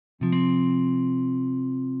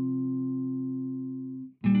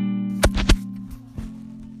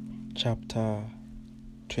Chapter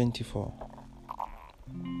 24.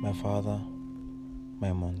 My Father,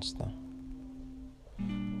 My Monster.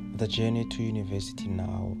 The journey to university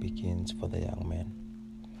now begins for the young man.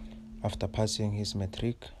 After passing his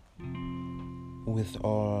matric with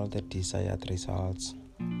all the desired results,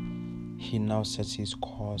 he now sets his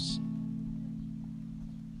course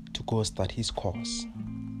to go start his course.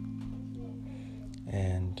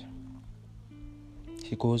 And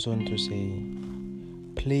he goes on to say,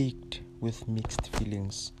 plagued with mixed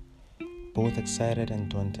feelings, both excited and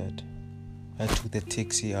daunted, I took the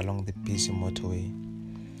taxi along the busy motorway.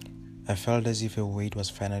 I felt as if a weight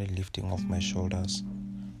was finally lifting off my shoulders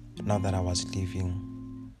now that I was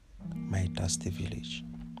leaving my dusty village.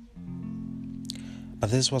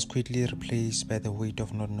 But this was quickly replaced by the weight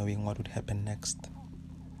of not knowing what would happen next.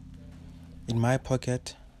 In my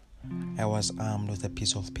pocket, I was armed with a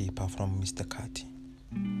piece of paper from Mr. Kati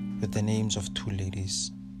with the names of two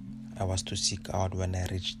ladies I was to seek out when I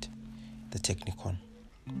reached the Technikon,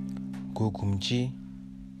 Gugumji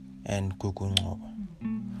and Gugungoba.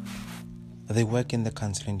 They work in the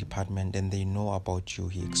counseling department and they know about you,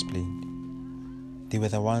 he explained. They were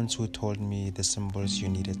the ones who told me the symbols you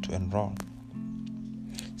needed to enroll.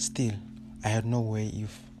 Still, I had no way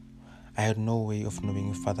of knowing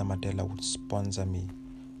if Father Mandela would sponsor me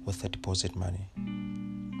with the deposit money.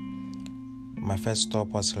 My first stop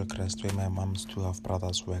was Hillcrest, where my mom's two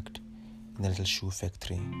half-brothers worked in a little shoe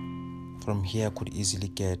factory. From here I could easily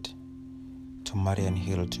get to Marian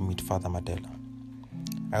Hill to meet Father Mandela.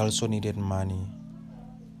 I also needed money.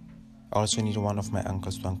 I also needed one of my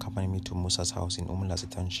uncles to accompany me to Musa's house in Umlazi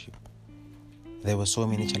Township. There were so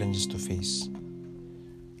many challenges to face.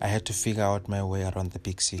 I had to figure out my way around the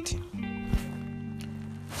big city.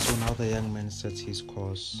 So now the young man sets his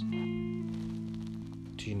course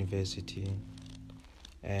to university,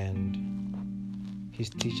 and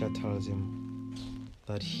his teacher tells him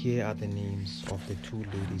that here are the names of the two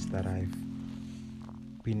ladies that I've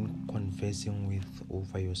been conversing with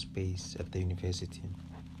over your space at the university.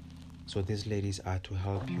 So these ladies are to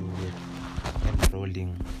help you with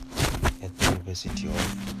enrolling at the University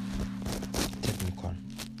of Technikon,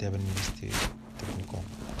 Durban University Technikon.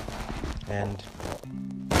 And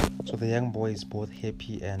so the young boy is both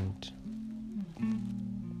happy and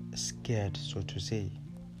scared, so to say,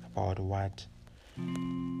 about what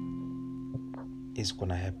is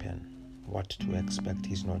gonna happen, what to expect.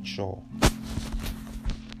 He's not sure.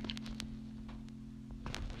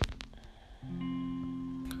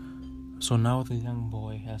 So now the young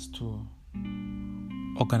boy has to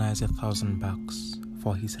organize $1,000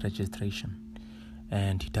 for his registration,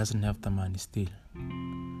 and he doesn't have the money still.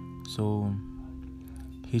 So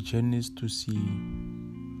he journeys to see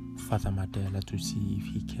Father Mandela to see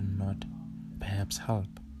if he cannot perhaps help.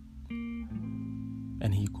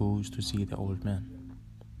 And he goes to see the old man.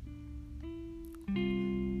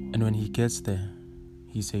 And when he gets there,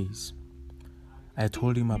 he says, I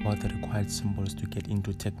told him about the required symbols to get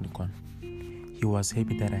into Technikon. He was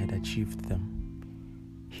happy that I had achieved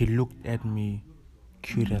them. He looked at me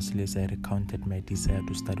curiously as I recounted my desire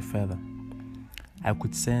to study further. I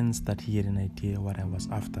could sense that he had an idea what I was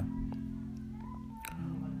after.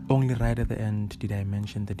 Only right at the end did I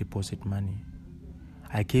mention the deposit money.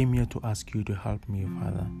 I came here to ask you to help me,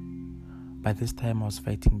 Father. By this time I was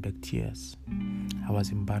fighting back tears. I was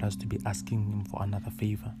embarrassed to be asking him for another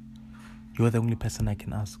favor. You are the only person I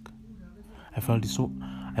can ask. I felt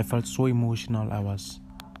so emotional. I was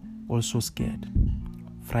also scared,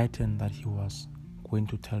 frightened that he was going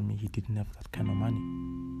to tell me he didn't have that kind of money.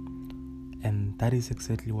 And that is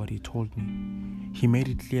exactly what he told me. He made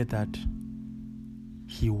it clear that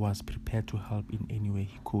he was prepared to help in any way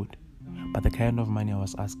he could, but the kind of money I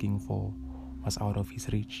was asking for was out of his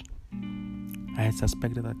reach. I had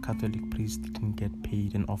suspected that Catholic priests didn't get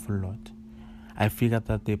paid an awful lot. I figured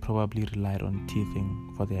that they probably relied on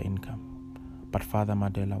teething for their income, but Father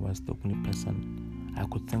Mandela was the only person I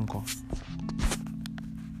could think of.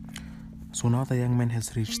 So now the young man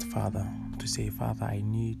has reached Father to say, Father, I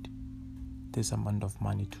need this amount of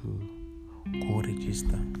money to go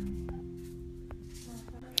register.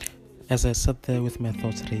 As I sat there with my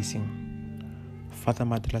thoughts racing, Father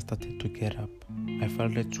Mandela started to get up. I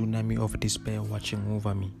felt a tsunami of despair watching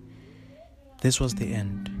over me. This was the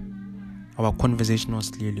end. Our conversation was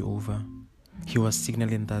clearly over. He was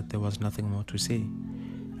signaling that there was nothing more to say.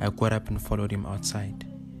 I got up and followed him outside.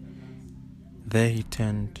 There he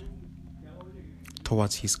turned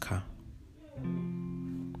towards his car.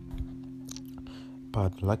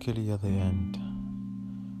 But luckily at the end,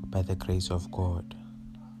 by the grace of God,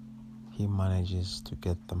 he manages to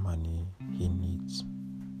get the money he needs.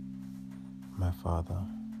 My Father,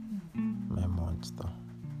 my monster.